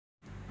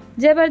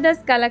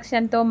జబర్దస్త్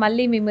కలెక్షన్తో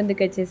మళ్ళీ మీ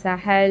ముందుకు వచ్చేసా.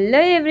 Hello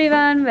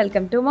everyone,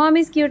 welcome to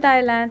mummies cute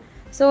island.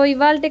 So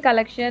ఇవాల్టి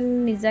కలెక్షన్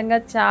నిజంగా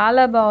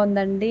చాలా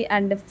బాగుందండి.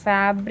 అండ్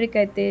ఫ్యాబ్రిక్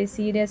అయితే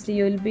seriously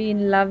you will be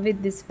in love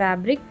with this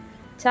fabric.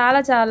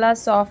 చాలా చాలా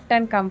soft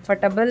and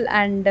comfortable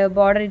and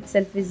border it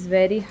self is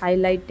very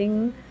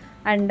highlighting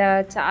and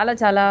చాలా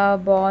చాలా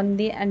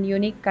బాగుంది and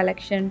unique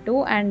collection to.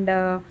 And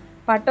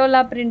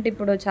patola print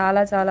ఇప్పుడు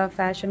చాలా చాలా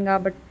ఫ్యాషన్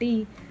కాబట్టి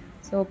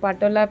సో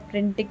పటోలా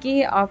ప్రింట్కి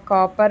ఆ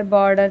కాపర్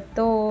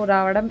బార్డర్తో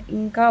రావడం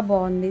ఇంకా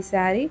బాగుంది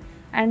శారీ.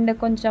 అండ్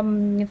కొంచెం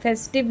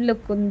ఫెస్టివ్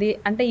లుక్ ఉంది,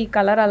 అంటే ఈ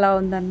కలర్ అలా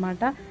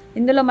ఉందన్నమాట.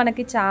 ఇందులో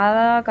మనకి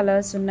చాలా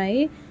కలర్స్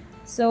ఉన్నాయి.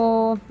 సో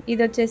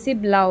ఇది వచ్చేసి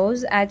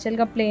బ్లౌజ్.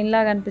 యాక్చువల్గా ప్లెయిన్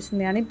లాగా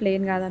అనిపిస్తుంది కానీ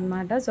ప్లెయిన్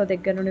కాదనమాట. సో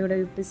దగ్గర నుండి కూడా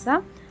చూపిస్తా.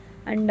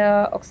 అండ్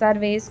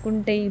ఒకసారి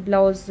వేసుకుంటే ఈ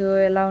బ్లౌజ్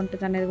ఎలా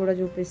ఉంటుంది అనేది కూడా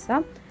చూపిస్తా.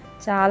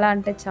 చాలా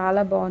అంటే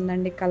చాలా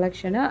బాగుందండి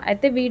కలెక్షన్.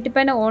 అయితే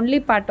వీటిపైన ఓన్లీ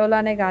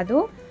పటోలానే కాదు,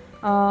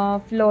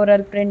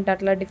 ఫ్లోరల్ ప్రింట్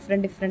అట్లా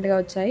డిఫరెంట్గా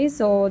వచ్చాయి.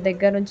 సో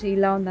దగ్గర నుంచి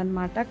ఇలా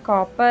ఉందన్నమాట.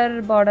 కాపర్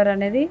బార్డర్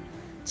అనేది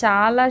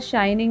చాలా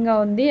షైనింగ్గా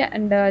ఉంది.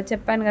 అండ్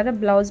చెప్పాను కదా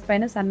బ్లౌజ్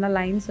పైన సన్న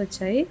లైన్స్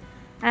వచ్చాయి.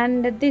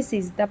 అండ్ దిస్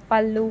ఈజ్ ద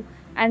పళ్ళు.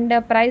 అండ్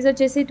ప్రైస్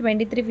వచ్చేసి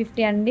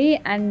 2350 అండి.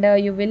 And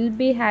you will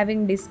be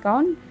having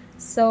discount.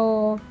 So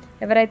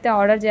ఎవరైతే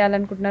ఆర్డర్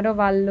చేయాలనుకుంటున్నారో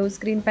వాళ్ళు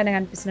స్క్రీన్ పైన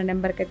కనిపిస్తున్న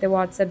నెంబర్కి అయితే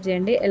వాట్సాప్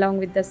చేయండి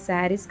along with the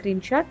sari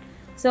screen shot.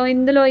 So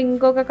ఇందులో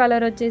ఇంకొక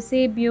కలర్ వచ్చేసి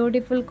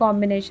beautiful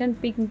combination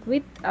pink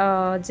with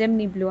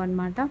Gemini blue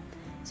అనమాట.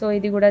 సో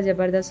ఇది కూడా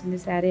జబర్దస్త్ ఉంది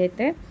శారీ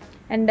అయితే.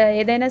 అండ్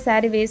ఏదైనా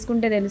శారీ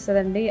వేసుకుంటే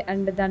తెలుస్తుందండి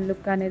అండ్ దాని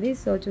లుక్ అనేది.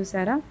 సో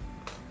చూసారా,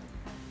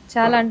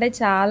 చాలా అంటే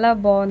చాలా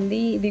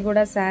బాగుంది ఇది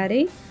కూడా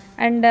శారీ.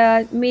 అండ్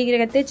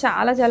మీకైతే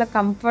చాలా చాలా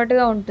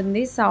కంఫర్ట్గా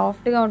ఉంటుంది,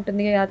 సాఫ్ట్గా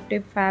ఉంటుంది.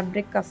 అటు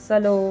ఫ్యాబ్రిక్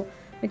అస్సలు,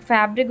 మీకు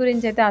ఫ్యాబ్రిక్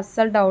గురించి అయితే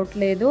అస్సలు డౌట్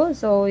లేదు.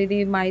 సో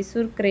ఇది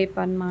మైసూర్ క్రేప్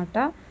అనమాట.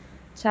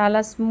 చాలా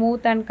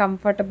స్మూత్ అండ్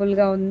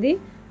కంఫర్టబుల్గా ఉంది.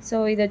 సో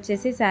ఇది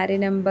వచ్చేసి sari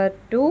number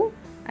 2.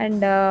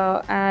 And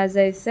as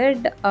I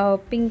said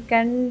pink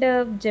and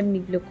Gemini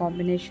blue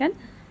combination.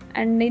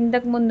 And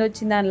ఇంతకు ముందు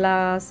వచ్చిన దానిలా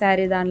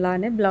శారీ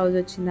దానిలానే బ్లౌజ్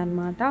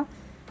వచ్చిందనమాట.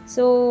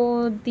 So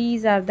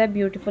these are the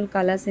beautiful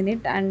colours in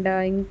it. And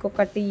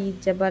ఇంకొకటి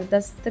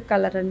జబర్దస్త్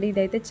కలర్ అండి.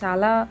 ఇదైతే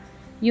చాలా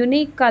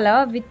unique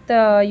colour with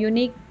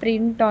unique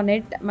print on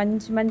it.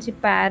 మంచి మంచి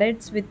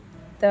parrots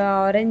with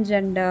orange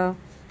and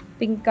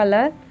pink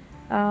colour.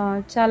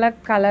 చాలా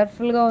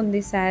కలర్ఫుల్గా ఉంది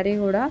శారీ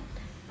కూడా.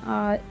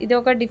 ఇది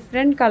ఒక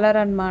డిఫరెంట్ కలర్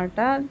అనమాట.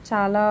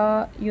 చాలా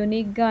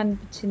యూనిక్గా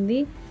అనిపించింది.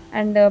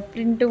 అండ్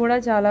ప్రింట్ కూడా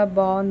చాలా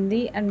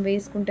బాగుంది అండ్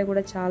వేసుకుంటే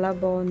కూడా చాలా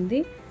బాగుంది.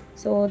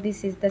 So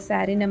this is the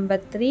sari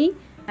number 3.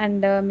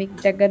 And మీకు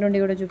దగ్గర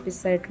నుండి కూడా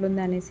చూపిస్తా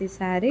ఎట్లుంది అనేసి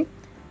శారీ.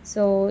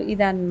 సో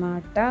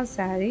ఇదన్నమాట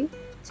శారీ.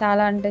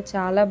 చాలా అంటే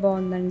చాలా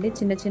బాగుందండి.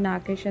 చిన్న చిన్న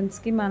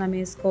అకేషన్స్కి మనం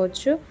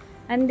వేసుకోవచ్చు.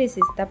 అండ్ దిస్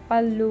ఈజ్ ద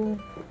పళ్ళు.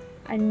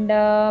 అండ్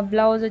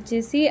బ్లౌజ్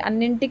వచ్చేసి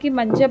అన్నింటికి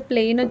మంచిగా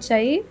ప్లెయిన్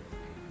వచ్చాయి.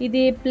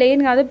 ఇది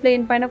ప్లెయిన్ కాదు,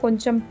 ప్లెయిన్ పైన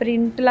కొంచెం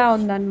ప్రింట్లా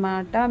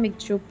ఉందన్నమాట. మీకు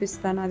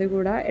చూపిస్తాను అది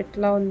కూడా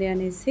ఎట్లా ఉంది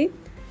అనేసి.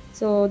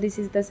 So this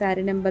is the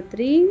sari number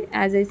 3.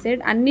 As I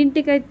said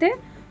అన్నింటికైతే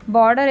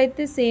border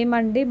అయితే సేమ్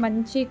అండి.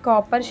 మంచి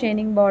కాపర్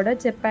షైనింగ్ బార్డర్.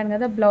 చెప్పాను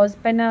కదా బ్లౌజ్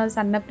పైన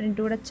సన్న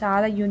ప్రింట్ కూడా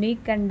చాలా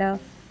యూనిక్ అండ్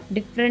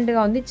డిఫరెంట్గా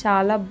ఉంది,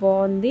 చాలా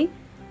బాగుంది.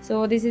 So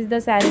this is the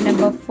sari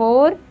number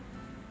 4.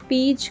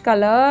 Peach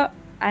colour.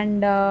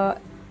 And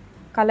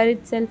colour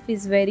it self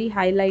is very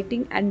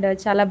highlighting and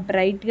చాలా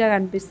బ్రైట్గా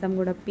కనిపిస్తాం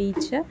కూడా.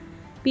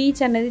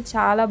 పీచ్ అనేది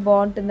చాలా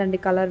బాగుంటుందండి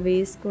కలర్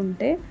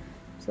వేసుకుంటే.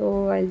 So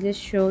I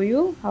just show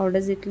you how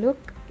does it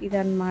look.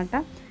 ఇదన్నమాట.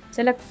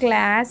 చాలా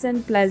క్లాస్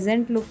అండ్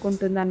ప్లెజెంట్ లుక్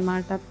ఉంటుంది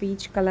అనమాట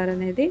పీచ్ కలర్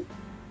అనేది.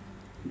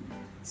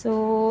 సో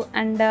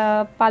అండ్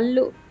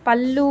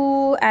పళ్ళు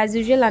యాజ్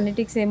యూజువల్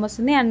అన్నిటికి సేమ్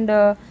వస్తుంది. అండ్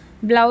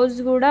బ్లౌజ్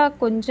కూడా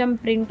కొంచెం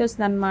ప్రింట్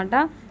వస్తుంది అనమాట.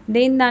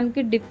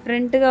 దానికి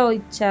డిఫరెంట్గా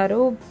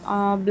ఇచ్చారు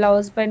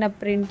బ్లౌజ్ పైన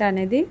ప్రింట్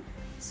అనేది.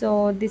 So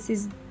this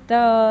is the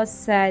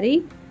sari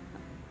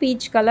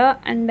peach colour.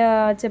 And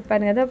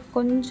చెప్పాను కదా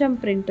కొంచెం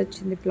ప్రింట్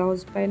వచ్చింది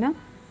బ్లౌజ్ పైన.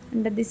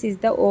 And this is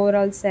the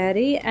overall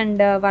sari.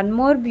 And one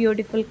more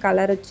beautiful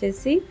colour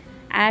వచ్చేసి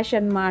యాష్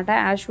అనమాట.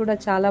 యాష్ కూడా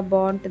చాలా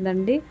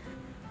బాగుంటుందండి.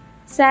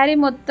 శారీ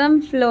మొత్తం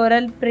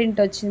ఫ్లోరల్ ప్రింట్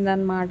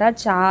వచ్చిందనమాట.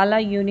 చాలా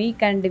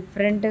యూనిక్ అండ్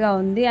డిఫరెంట్గా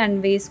ఉంది. అండ్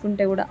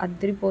వేసుకుంటే కూడా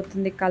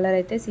అదిరిపోతుంది కలర్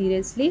అయితే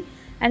సీరియస్లీ.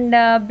 అండ్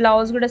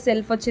బ్లౌజ్ కూడా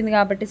సెల్ఫ్ వచ్చింది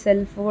కాబట్టి,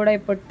 సెల్ఫ్ కూడా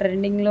ఇప్పుడు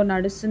ట్రెండింగ్లో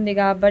నడుస్తుంది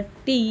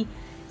కాబట్టి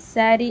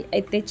శారీ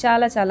అయితే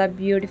చాలా చాలా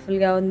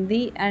బ్యూటిఫుల్గా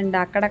ఉంది. అండ్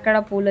అక్కడక్కడ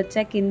పూలు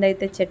వచ్చాయి, కింద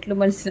అయితే చెట్లు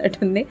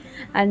మలిసినట్టుంది.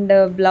 అండ్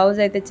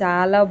బ్లౌజ్ అయితే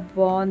చాలా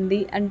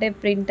బాగుంది, అంటే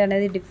ప్రింట్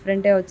అనేది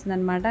డిఫరెంట్గా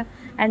వచ్చిందనమాట.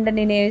 అండ్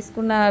నేను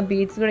వేసుకున్న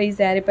బీడ్స్ కూడా ఈ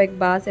శారీ పైకి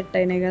బాగా సెట్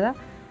అయినాయి కదా.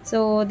 So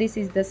this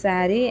is the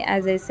sari.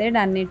 As I said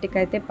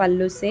అన్నిటికైతే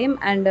పళ్ళు సేమ్.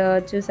 అండ్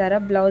చూసారా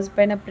బ్లౌజ్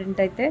పైన ప్రింట్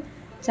అయితే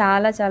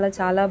చాలా చాలా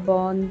చాలా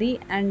బాగుంది.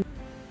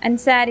 అండ్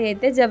శారీ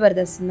అయితే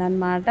జబర్దస్త్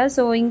ఉందన్నమాట.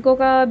 సో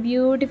ఇంకొక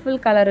బ్యూటిఫుల్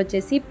కలర్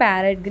వచ్చేసి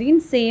ప్యారెట్ గ్రీన్.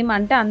 సేమ్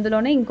అంటే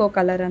అందులోనే ఇంకో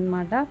కలర్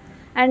అనమాట.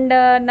 అండ్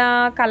నా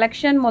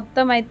కలెక్షన్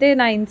మొత్తం అయితే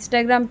నా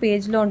ఇన్స్టాగ్రామ్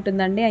పేజ్లో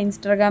ఉంటుందండి. ఆ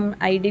ఇన్స్టాగ్రామ్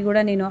ఐడి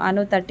కూడా నేను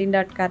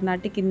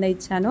anu13.karnati కింద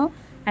ఇచ్చాను.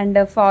 అండ్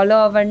ఫాలో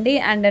అవ్వండి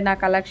అండ్ నా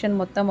కలెక్షన్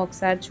మొత్తం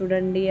ఒకసారి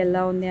చూడండి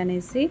ఎలా ఉంది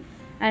అనేసి.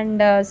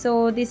 And so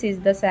this is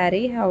the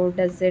sari, how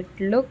does it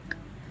look,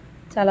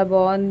 చాలా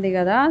బాగుంది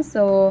కదా.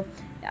 సో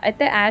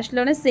అయితే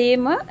యాష్లోనే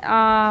సేమ్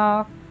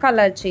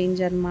కలర్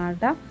చేంజ్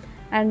అనమాట.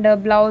 అండ్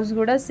బ్లౌజ్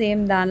కూడా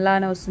సేమ్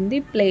దానిలానే వస్తుంది,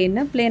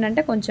 ప్లెయిన్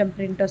అంటే కొంచెం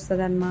ప్రింట్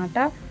వస్తుంది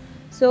అనమాట.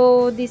 So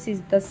this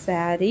is the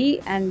sari.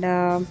 And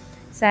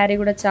sari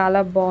కూడా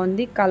చాలా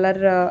బాగుంది,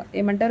 కలర్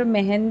ఏమంటారు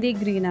మెహందీ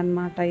గ్రీన్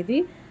అనమాట ఇది.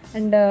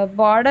 అండ్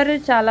బార్డర్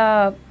చాలా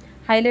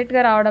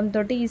హైలైట్గా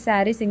రావడంతో ఈ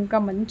శారీస్ ఇంకా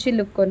మంచి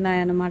లుక్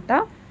ఉన్నాయన్నమాట.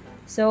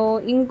 సో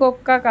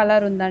ఇంకొక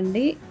కలర్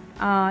ఉందండి,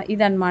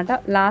 ఇదన్నమాట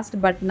లాస్ట్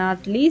బట్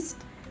నాట్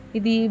లీస్ట్.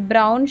 ఇది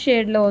బ్రౌన్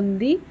షేడ్లో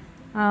ఉంది,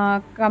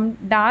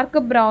 డార్క్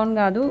బ్రౌన్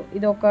కాదు,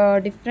 ఇది ఒక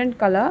డిఫరెంట్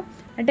కలర్,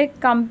 అంటే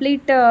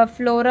కంప్లీట్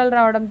ఫ్లోరల్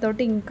రావడంతో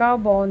ఇంకా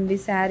బాగుంది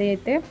శారీ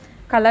అయితే.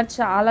 కలర్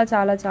చాలా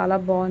చాలా చాలా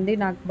బాగుంది,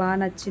 నాకు బాగా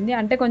నచ్చింది.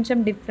 అంటే కొంచెం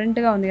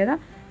డిఫరెంట్గా ఉంది కదా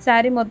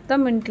శారీ, మొత్తం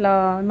ఇట్లా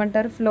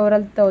ఏమంటారు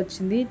ఫ్లోరల్తో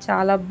వచ్చింది,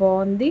 చాలా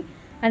బాగుంది.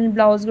 అండ్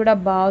బ్లౌజ్ కూడా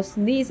బాగా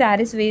వస్తుంది. ఈ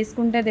శారీస్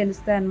వేసుకుంటే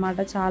తెలుస్తాయి అన్నమాట,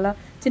 చాలా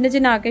చిన్న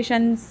చిన్న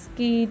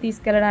అకేషన్స్కి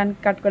తీసుకెళ్ళడానికి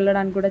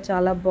కట్టుకెళ్ళడానికి కూడా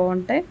చాలా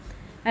బాగుంటాయి.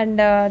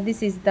 And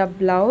this is the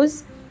blouse.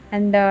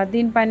 And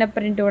దీనిపైన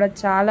ప్రింట్ కూడా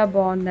చాలా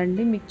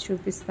బాగుందండి, మీకు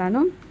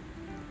చూపిస్తాను.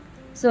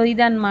 సో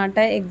ఇదన్నమాట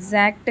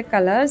ఎగ్జాక్ట్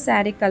కలర్,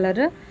 శారీ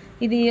కలర్.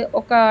 ఇది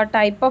ఒక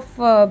టైప్ ఆఫ్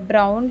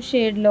బ్రౌన్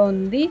షేడ్లో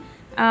ఉంది,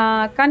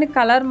 కానీ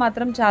కలర్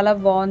మాత్రం చాలా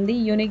బాగుంది,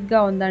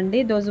 యూనిక్గా ఉందండి.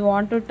 Those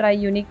want to try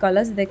unique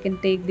colours they can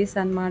take this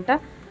అనమాట.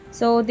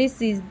 So this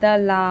is the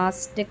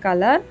last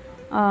colour,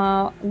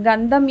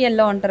 గంధం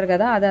ఎల్లో అంటారు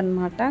కదా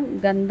అదనమాట.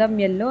 గంధం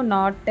ఎల్లో,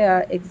 నాట్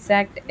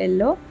ఎగ్జాక్ట్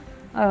ఎల్లో,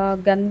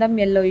 గంధం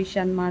ఎల్లో ఇష్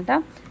అనమాట.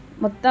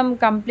 మొత్తం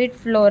కంప్లీట్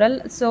ఫ్లోరల్.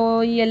 సో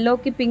ఈ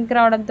ఎల్లోకి పింక్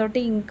రావడంతో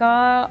ఇంకా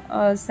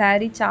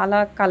శారీ చాలా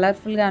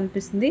కలర్ఫుల్గా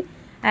అనిపిస్తుంది.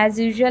 యాజ్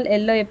యూజువల్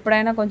ఎల్లో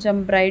ఎప్పుడైనా కొంచెం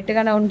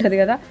బ్రైట్గానే ఉంటుంది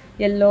కదా,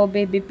 yellow,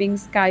 baby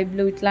pink, sky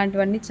blue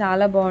ఇట్లాంటివన్నీ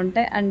చాలా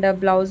బాగుంటాయి. అండ్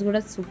బ్లౌజ్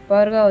కూడా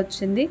సూపర్గా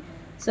వచ్చింది.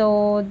 So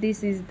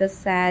this is the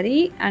sari.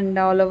 And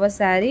all over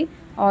sari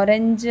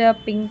orange,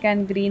 pink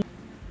and green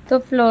తో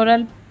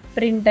ఫ్లోరల్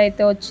ప్రింట్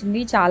అయితే వచ్చింది,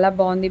 చాలా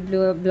బాగుంది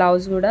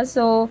బ్లౌజ్ కూడా.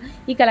 సో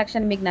ఈ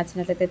కలెక్షన్ మీకు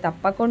నచ్చినట్లయితే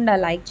తప్పకుండా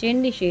లైక్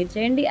చేయండి, షేర్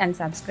చేయండి అండ్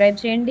సబ్స్క్రైబ్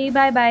చేయండి.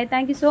 Bye bye,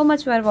 thank you so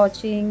much for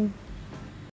watching.